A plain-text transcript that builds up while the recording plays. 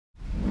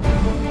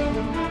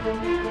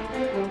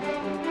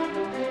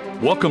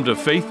Welcome to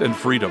Faith and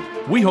Freedom.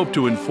 We hope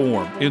to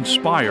inform,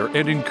 inspire,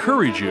 and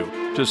encourage you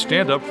to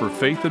stand up for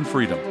faith and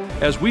freedom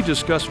as we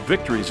discuss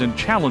victories and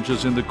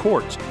challenges in the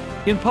courts,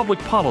 in public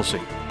policy,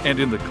 and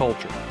in the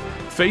culture.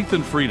 Faith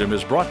and Freedom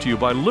is brought to you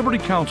by Liberty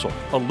Counsel,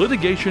 a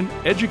litigation,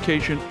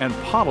 education, and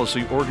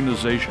policy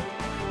organization.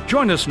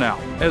 Join us now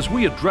as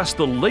we address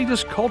the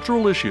latest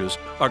cultural issues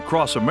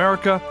across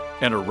America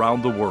and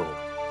around the world.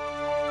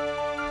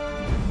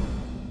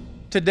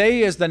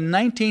 Today is the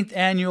 19th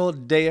annual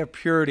Day of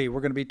Purity. We're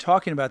going to be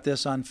talking about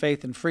this on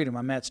Faith and Freedom.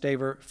 I'm Matt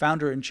Staver,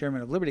 founder and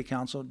chairman of Liberty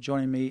Counsel.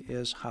 Joining me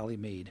is Holly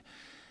Mead.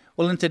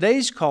 Well, in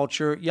today's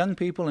culture, young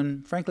people,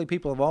 and frankly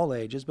people of all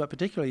ages, but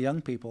particularly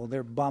young people,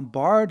 they're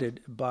bombarded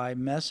by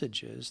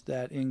messages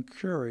that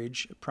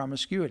encourage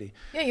promiscuity.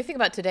 Yeah, you think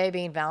about today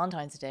being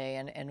Valentine's Day,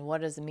 and what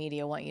does the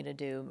media want you to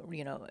do?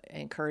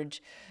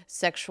 Encourage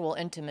sexual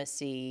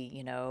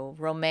intimacy,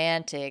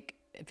 romantic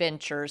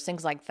ventures,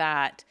 things like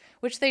that,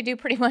 which they do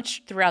pretty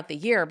much throughout the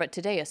year, but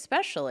today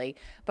especially.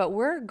 But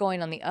we're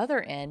going on the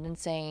other end and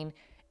saying,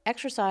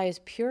 exercise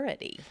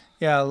purity.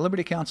 Yeah,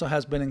 Liberty Counsel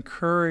has been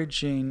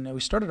encouraging,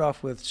 we started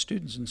off with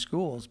students in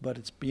schools, but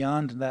it's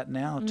beyond that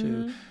now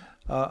to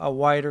a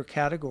wider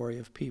category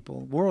of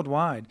people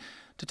worldwide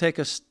to take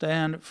a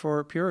stand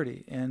for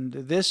purity. And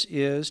this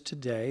is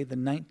today the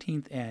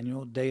 19th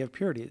annual Day of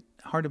Purity.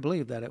 Hard to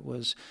believe that it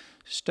was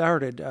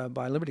started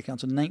by Liberty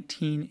Counsel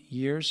 19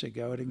 years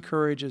ago. It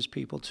encourages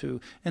people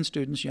and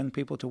students, young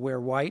people, to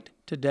wear white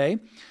today,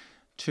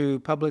 to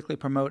publicly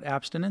promote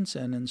abstinence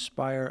and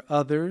inspire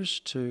others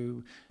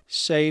to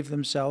save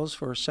themselves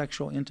for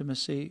sexual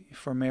intimacy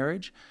for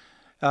marriage.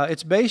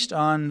 It's based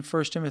on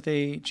 1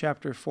 Timothy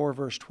chapter 4,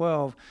 verse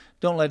 12.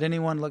 Don't let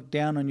anyone look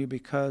down on you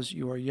because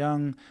you are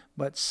young,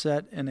 but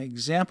set an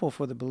example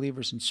for the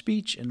believers in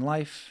speech, in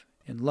life,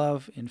 in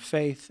love, in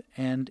faith,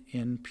 and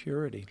in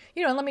purity.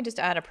 And let me just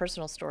add a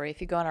personal story.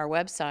 If you go on our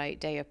website,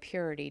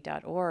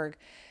 dayofpurity.org,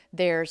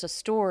 there's a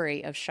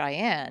story of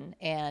Cheyenne,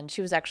 and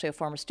she was actually a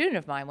former student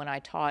of mine when I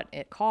taught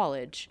at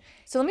college.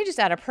 So let me just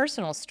add a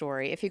personal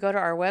story. If you go to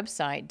our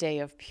website,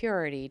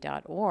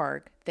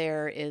 dayofpurity.org,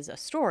 there is a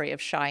story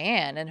of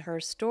Cheyenne and her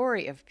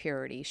story of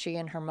purity. She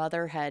and her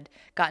mother had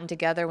gotten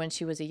together when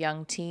she was a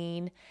young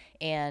teen,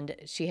 and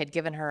she had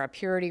given her a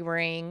purity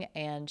ring,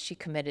 and she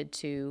committed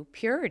to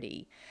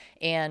purity.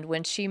 And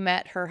when she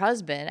met her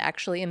husband,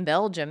 actually in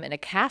Belgium, in a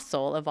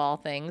castle of all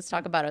things,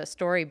 talk about a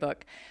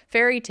storybook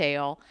fairy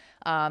tale,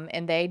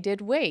 and they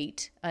did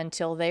wait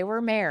until they were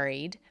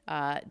married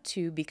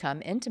to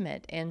become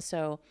intimate. And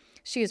so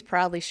she has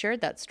proudly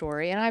shared that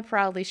story, and I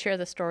proudly share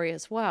the story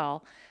as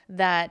well,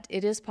 that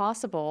it is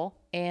possible,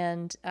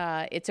 and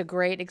it's a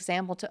great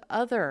example to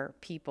other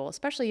people,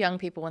 especially young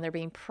people, when they're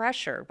being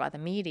pressured by the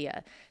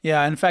media.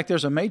 Yeah, in fact,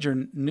 there's a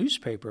major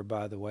newspaper,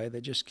 by the way,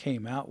 that just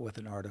came out with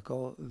an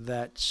article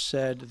that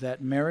said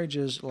that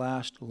marriages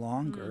last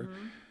longer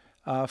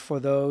for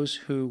those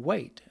who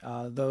wait,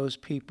 those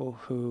people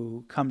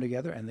who come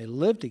together and they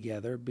live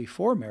together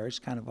before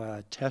marriage, kind of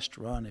a test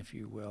run, if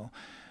you will,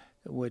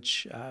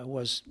 which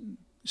was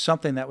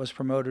something that was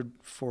promoted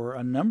for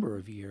a number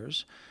of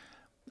years.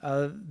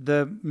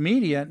 The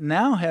media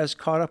now has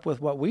caught up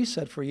with what we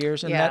said for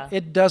years, and that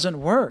it doesn't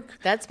work.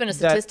 That's been a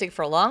statistic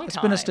for a long time. It's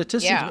been a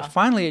statistic. Yeah.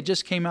 Finally, it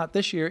just came out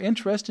this year,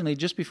 interestingly,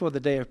 just before the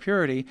Day of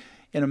Purity,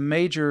 in a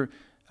major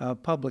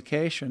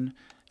publication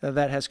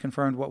that has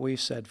confirmed what we've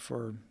said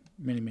for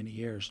many, many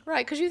years.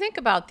 Right, because you think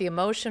about the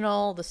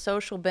emotional, the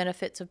social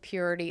benefits of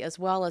purity, as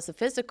well as the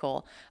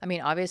physical. I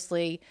mean,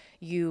 obviously,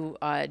 you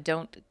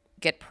don't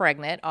get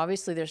pregnant.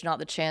 Obviously, there's not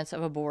the chance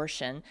of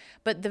abortion.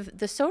 But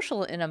the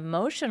social and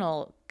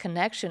emotional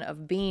connection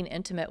of being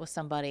intimate with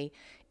somebody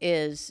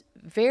is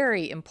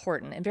very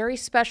important and very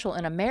special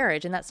in a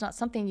marriage, and that's not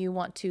something you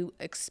want to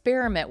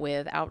experiment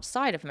with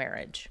outside of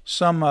marriage.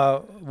 Some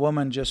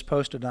woman just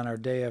posted on our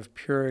Day of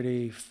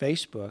Purity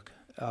Facebook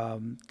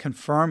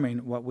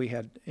confirming what we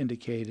had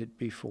indicated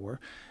before,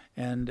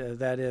 and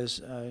that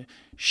is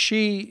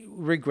she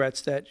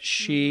regrets that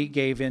she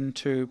gave in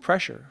to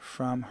pressure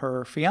from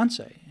her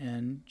fiancé,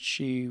 and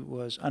she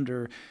was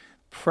under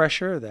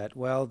pressure that,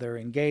 they're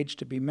engaged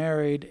to be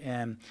married,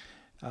 and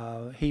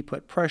he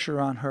put pressure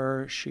on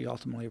her. She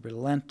ultimately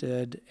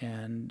relented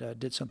and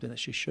did something that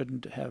she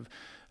shouldn't have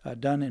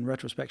done. In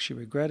retrospect, she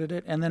regretted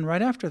it, and then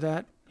right after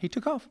that, he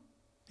took off.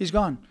 He's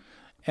gone.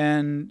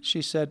 And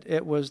she said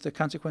it was the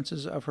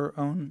consequences of her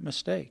own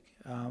mistake.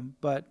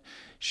 But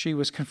she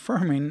was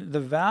confirming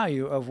the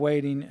value of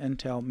waiting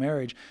until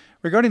marriage.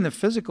 Regarding the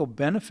physical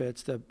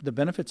benefits, the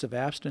benefits of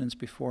abstinence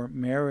before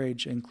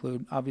marriage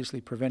include obviously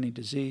preventing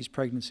disease,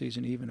 pregnancies,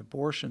 and even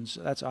abortions.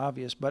 That's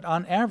obvious. But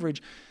on average,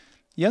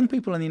 young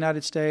people in the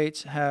United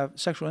States have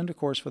sexual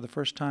intercourse for the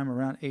first time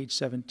around age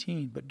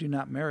 17, but do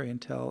not marry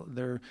until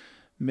they're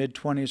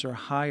mid-20s or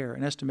higher.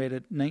 An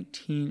estimated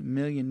 19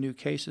 million new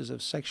cases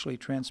of sexually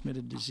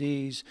transmitted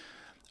disease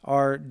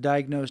are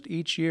diagnosed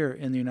each year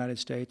in the United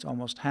States,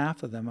 almost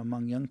half of them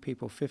among young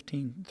people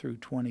 15 through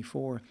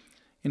 24.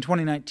 In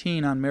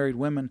 2019, unmarried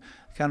women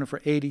accounted for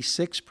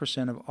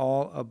 86% of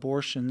all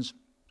abortions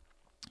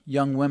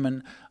Young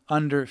women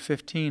under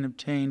 15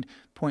 obtained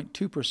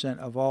 0.2%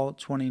 of all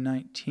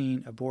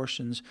 2019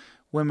 abortions.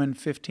 Women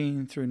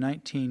 15 through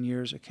 19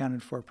 years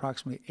accounted for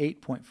approximately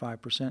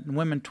 8.5%, and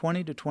women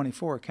 20 to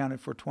 24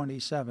 accounted for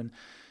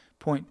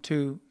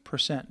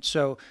 27.2%.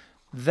 So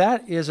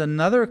that is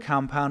another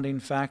compounding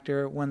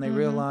factor when they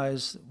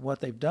realize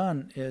what they've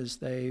done is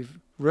they've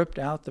ripped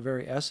out the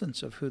very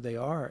essence of who they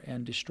are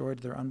and destroyed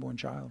their unborn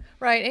child.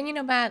 Right.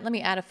 And, Matt, let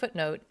me add a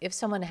footnote. If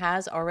someone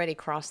has already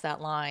crossed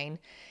that line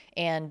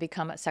and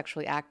become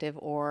sexually active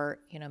or,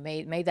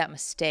 made that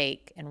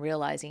mistake and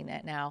realizing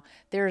it now,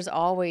 there's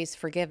always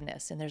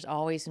forgiveness and there's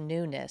always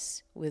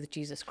newness with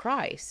Jesus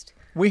Christ.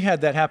 We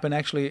had that happen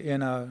actually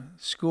in a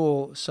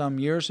school some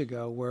years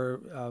ago where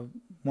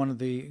one of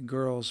the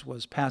girls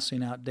was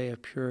passing out Day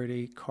of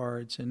Purity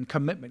cards and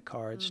commitment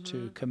cards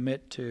to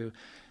commit to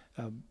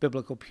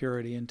biblical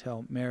purity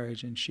until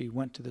marriage, and she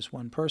went to this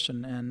one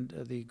person, and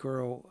the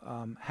girl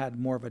had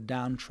more of a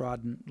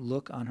downtrodden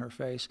look on her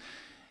face.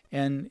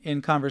 And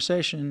in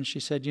conversation, she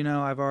said,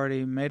 I've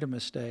already made a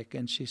mistake.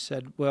 And she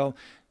said, well,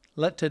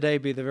 let today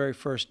be the very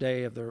first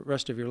day of the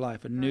rest of your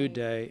life, a new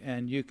day,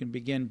 and you can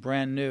begin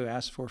brand new,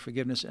 ask for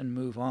forgiveness, and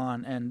move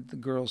on. And the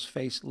girl's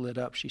face lit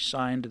up. She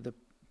signed the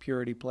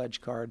purity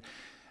pledge card.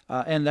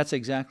 And that's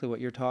exactly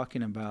what you're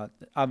talking about.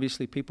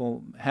 Obviously,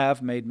 people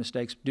have made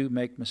mistakes, do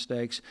make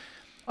mistakes.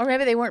 Or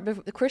maybe they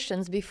weren't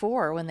Christians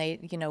before when they,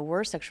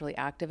 were sexually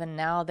active, and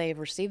now they've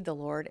received the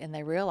Lord and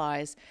they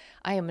realize,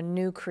 I am a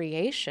new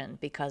creation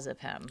because of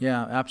him.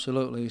 Yeah,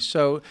 absolutely.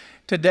 So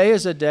today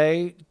is a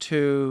day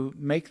to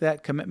make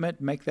that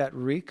commitment, make that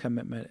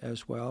recommitment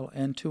as well,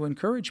 and to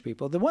encourage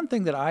people. The one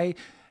thing that I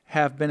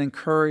have been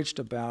encouraged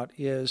about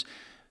is,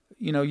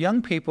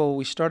 young people,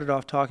 we started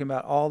off talking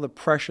about all the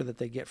pressure that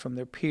they get from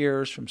their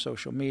peers, from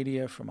social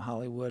media, from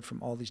Hollywood,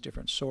 from all these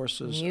different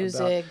sources.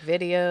 Music,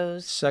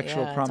 videos.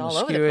 Sexual promiscuity. It's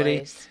all over the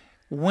place.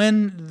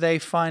 When they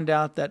find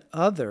out that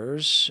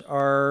others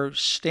are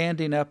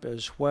standing up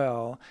as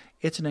well,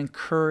 it's an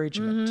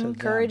encouragement to them.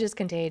 Courage is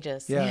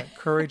contagious. Yeah,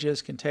 courage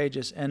is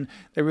contagious. And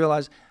they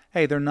realize,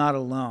 hey, they're not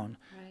alone,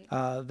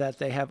 that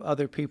they have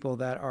other people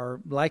that are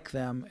like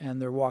them,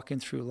 and they're walking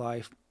through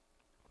life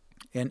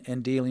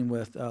and dealing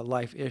with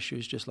life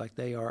issues just like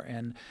they are,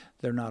 and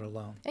they're not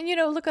alone. And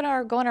go on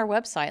our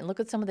website and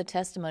look at some of the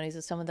testimonies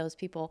of some of those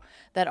people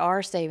that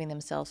are saving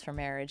themselves for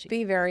marriage.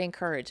 Be very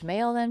encouraged,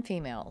 male and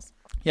females.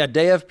 Yeah,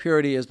 Day of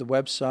Purity is the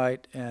website,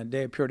 and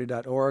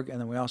dayofpurity.org, and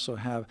then we also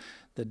have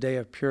the Day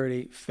of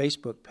Purity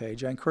Facebook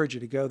page. I encourage you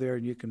to go there,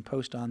 and you can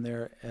post on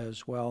there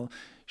as well,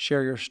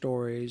 share your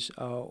stories,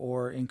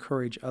 or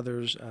encourage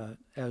others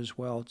as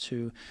well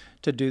to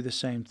do the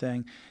same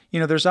thing.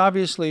 There's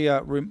obviously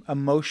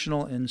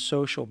emotional and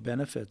social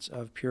benefits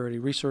of purity.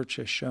 Research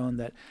has shown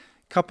that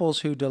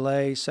couples who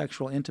delay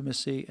sexual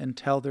intimacy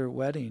until their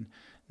wedding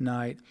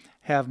night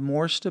have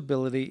more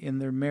stability in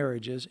their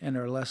marriages and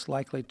are less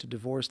likely to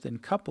divorce than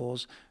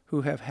couples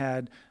who have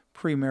had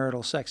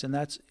premarital sex, and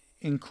that's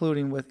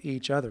including with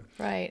each other.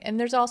 Right. And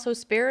there's also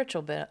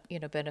spiritual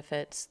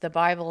benefits. The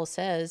Bible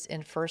says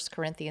in 1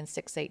 Corinthians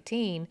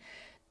 6:18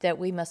 that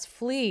we must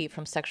flee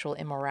from sexual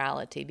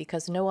immorality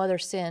because no other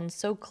sin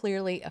so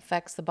clearly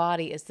affects the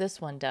body as this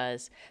one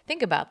does.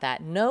 Think about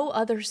that. No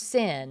other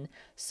sin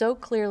so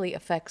clearly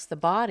affects the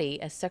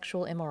body as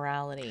sexual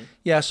immorality.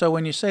 Yeah, so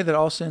when you say that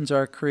all sins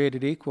are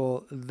created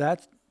equal,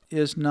 that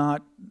is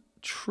not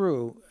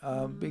true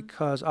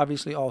because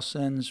obviously all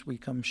sins, we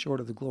come short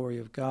of the glory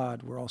of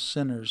God. We're all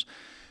sinners.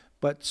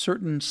 But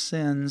certain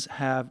sins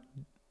have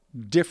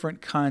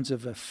different kinds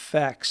of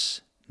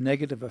effects,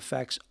 negative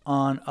effects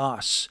on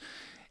us.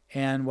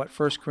 And what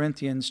 1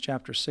 Corinthians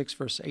chapter 6,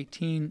 verse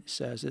 18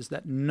 says is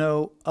that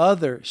no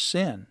other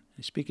sin,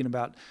 speaking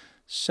about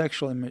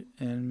sexual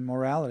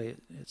immorality,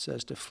 it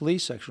says to flee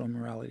sexual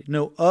immorality.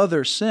 No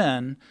other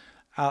sin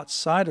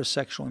outside of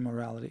sexual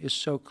immorality is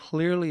so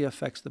clearly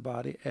affects the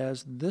body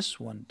as this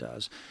one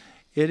does.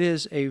 It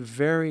is a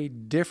very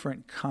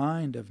different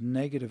kind of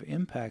negative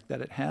impact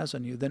that it has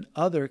on you than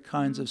other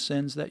kinds of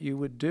sins that you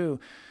would do.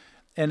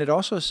 And it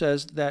also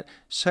says that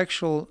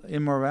sexual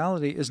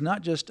immorality is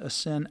not just a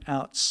sin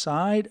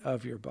outside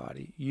of your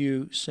body,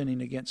 you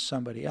sinning against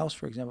somebody else,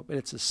 for example, but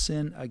it's a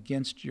sin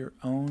against your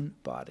own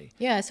body.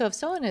 Yeah, so if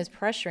someone is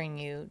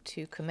pressuring you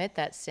to commit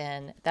that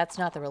sin, that's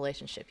not the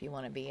relationship you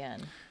want to be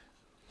in.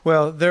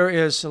 Well, there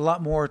is a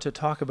lot more to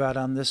talk about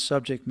on this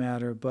subject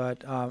matter,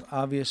 but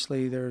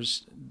obviously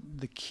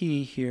the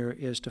key here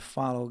is to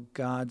follow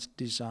God's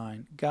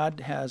design.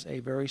 God has a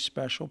very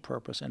special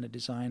purpose and a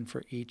design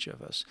for each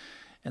of us.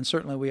 And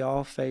certainly we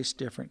all face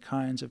different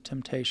kinds of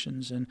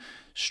temptations and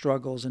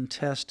struggles and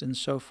tests and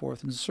so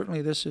forth. And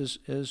certainly this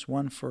is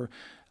one for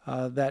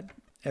that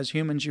as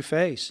humans you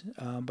face.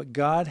 But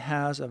God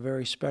has a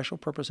very special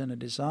purpose and a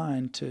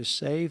design to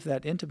save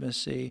that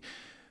intimacy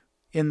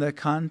in the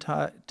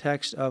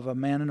context of a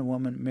man and a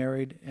woman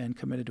married and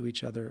committed to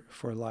each other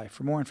for life.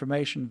 For more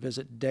information,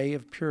 visit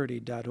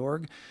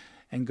dayofpurity.org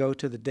and go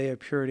to the Day of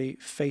Purity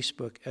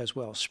Facebook as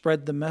well.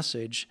 Spread the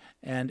message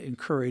and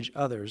encourage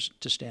others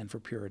to stand for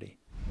purity.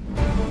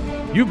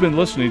 You've been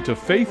listening to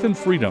Faith and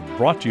Freedom,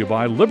 brought to you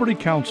by Liberty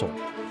Counsel.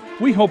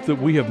 We hope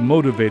that we have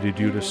motivated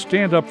you to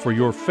stand up for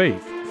your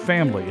faith,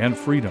 family, and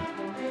freedom.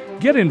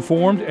 Get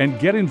informed and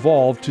get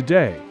involved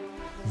today.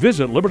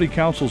 Visit Liberty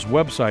Counsel's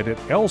website at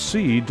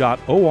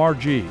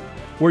lc.org,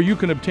 where you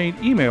can obtain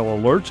email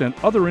alerts and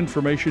other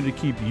information to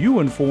keep you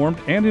informed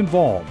and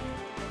involved.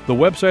 The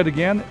website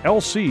again,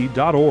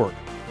 lc.org.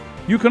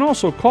 You can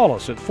also call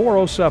us at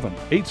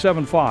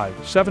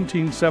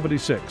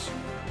 407-875-1776.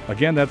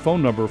 Again, that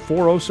phone number,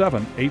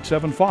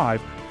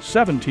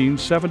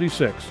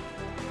 407-875-1776.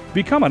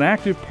 Become an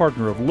active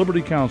partner of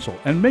Liberty Counsel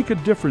and make a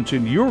difference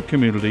in your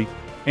community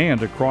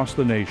and across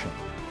the nation.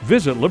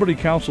 Visit Liberty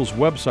Counsel's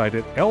website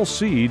at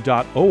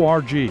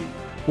lc.org,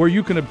 where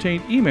you can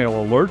obtain email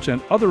alerts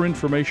and other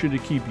information to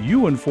keep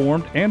you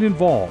informed and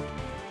involved.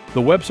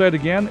 The website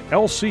again,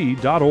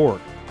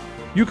 lc.org.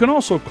 You can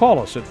also call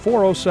us at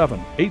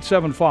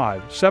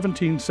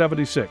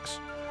 407-875-1776.